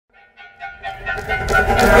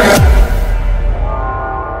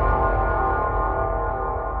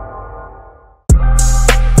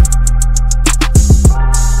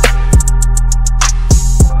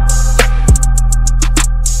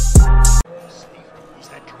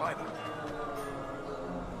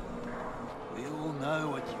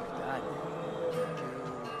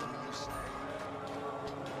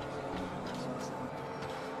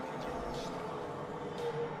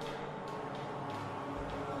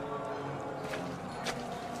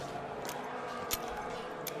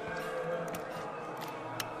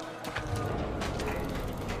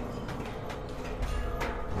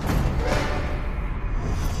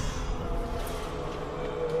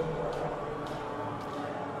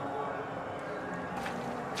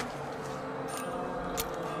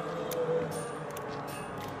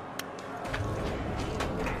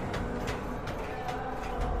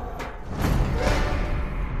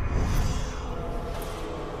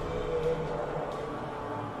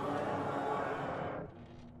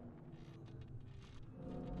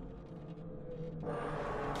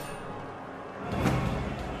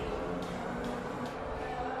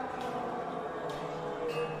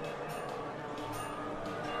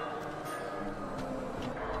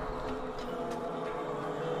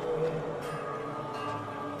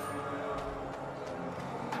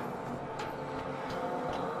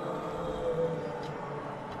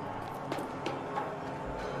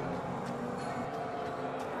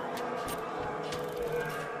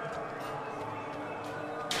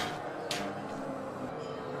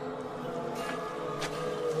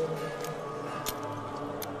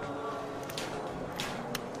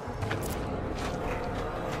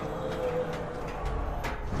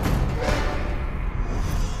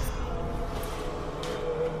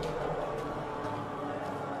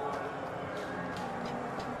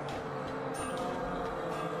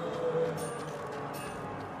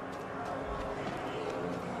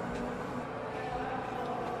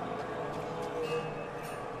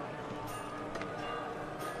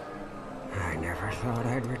Thought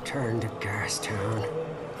I'd return to Gastown.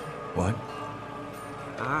 What?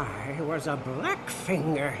 I was a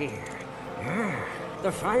Blackfinger here. Yeah,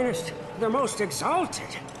 the finest, the most exalted.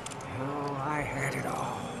 Oh, I had it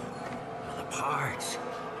all. The parts,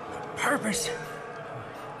 the purpose.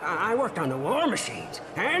 I worked on the war machines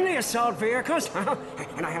and the assault vehicles,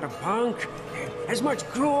 and I had a bunk, and as much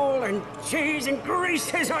gruel and cheese and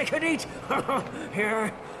grease as I could eat.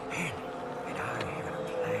 Here, and I had a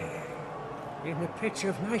plan. In the pitch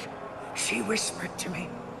of night, she whispered to me.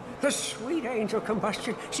 The sweet angel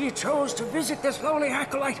combustion, she chose to visit this lowly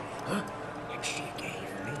acolyte. And she gave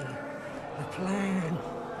me the plan.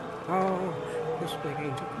 Oh, this big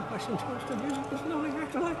angel combustion chose to visit this lowly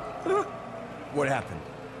acolyte. What happened?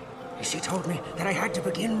 She told me that I had to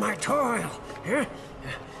begin my toil.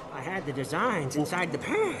 I had the designs inside the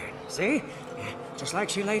pan, see? Just like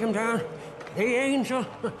she laid them down, the angel.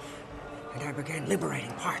 And I began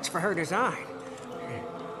liberating parts for her design.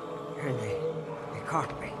 And they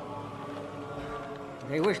caught me.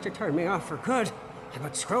 They wished to turn me off for good,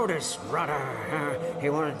 but Scrota's brother, he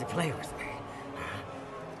wanted to play with me.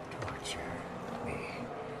 Torture me.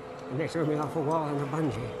 And they threw me off a wall on a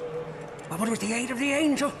bungee. But with the aid of the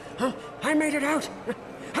angel, I made it out.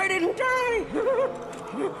 I didn't die!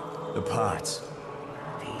 The pots.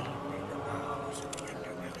 Deep in the bowels of the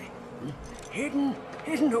underbelly.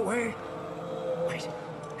 Hidden away. Wait.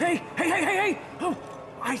 Hey! Oh,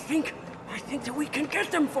 I think that we can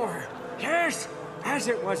get them for her. Yes, as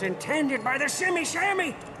it was intended by the Shimmy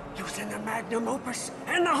Shammy, using the magnum opus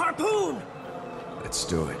and the harpoon. Let's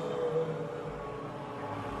do it.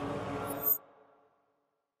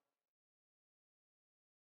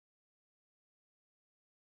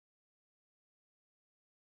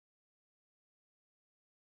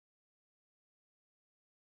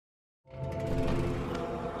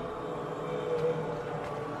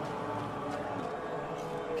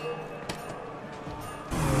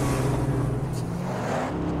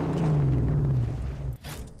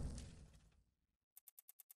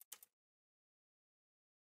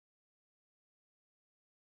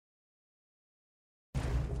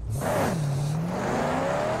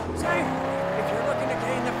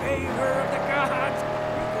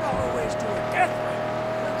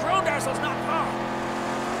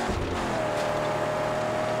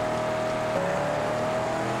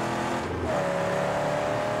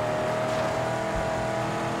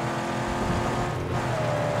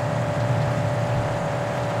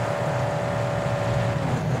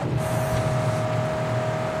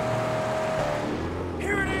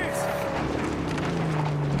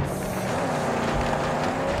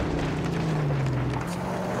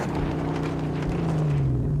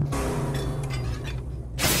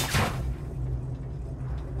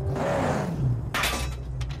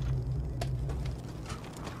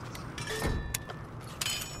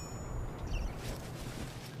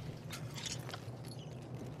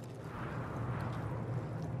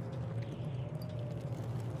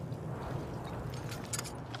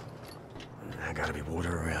 gotta be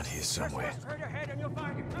water around here somewhere. Just straight ahead and you'll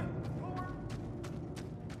find it.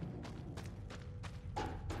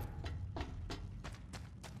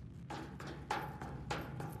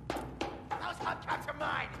 Those hubcaps are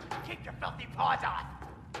mine! Keep your filthy paws off!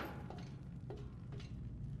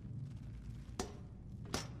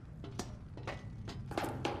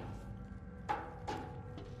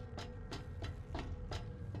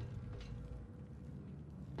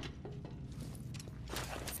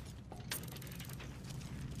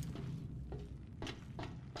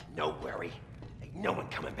 No worry. Ain't no one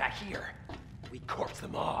coming back here. We corpse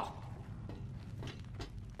them all.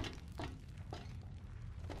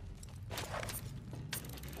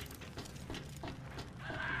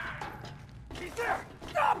 He's there!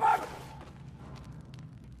 Stop him!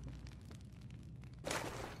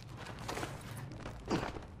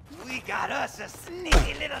 We got us a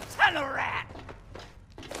sneaky little tunnel rat!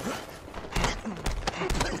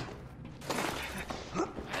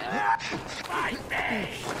 Fight me!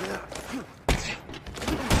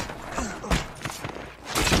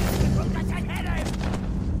 Look at that head!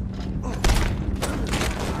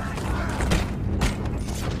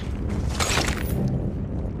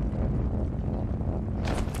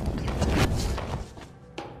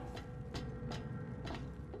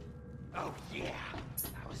 Oh yeah,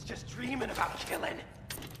 I was just dreaming about killing.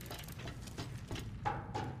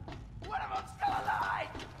 One of them's still alive!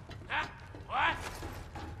 Huh? What?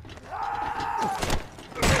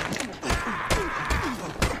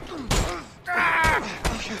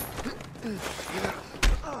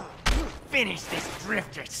 Finish this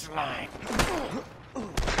drifter slime!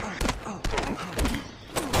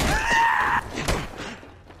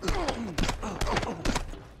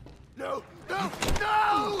 No! No!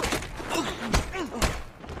 No!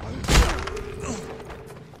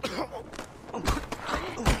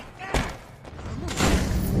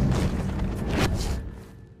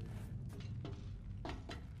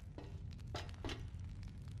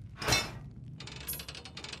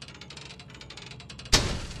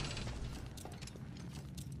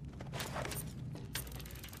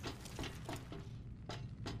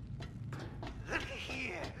 Look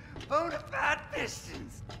here, bona fide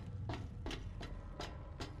pistons.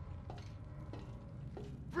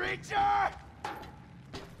 Breacher!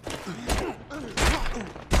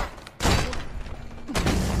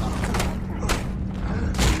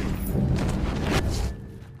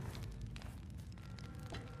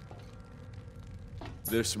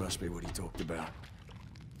 This must be what he talked about.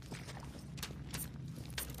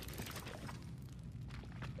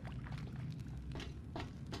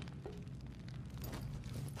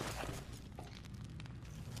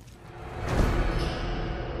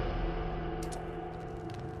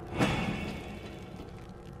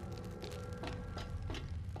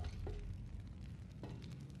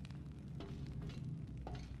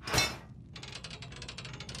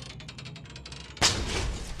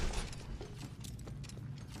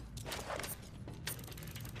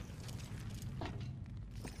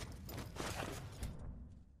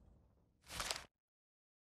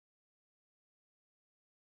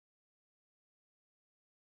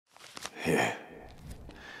 Yeah.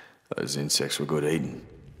 Those insects were good eating.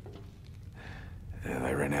 And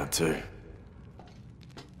they ran out too.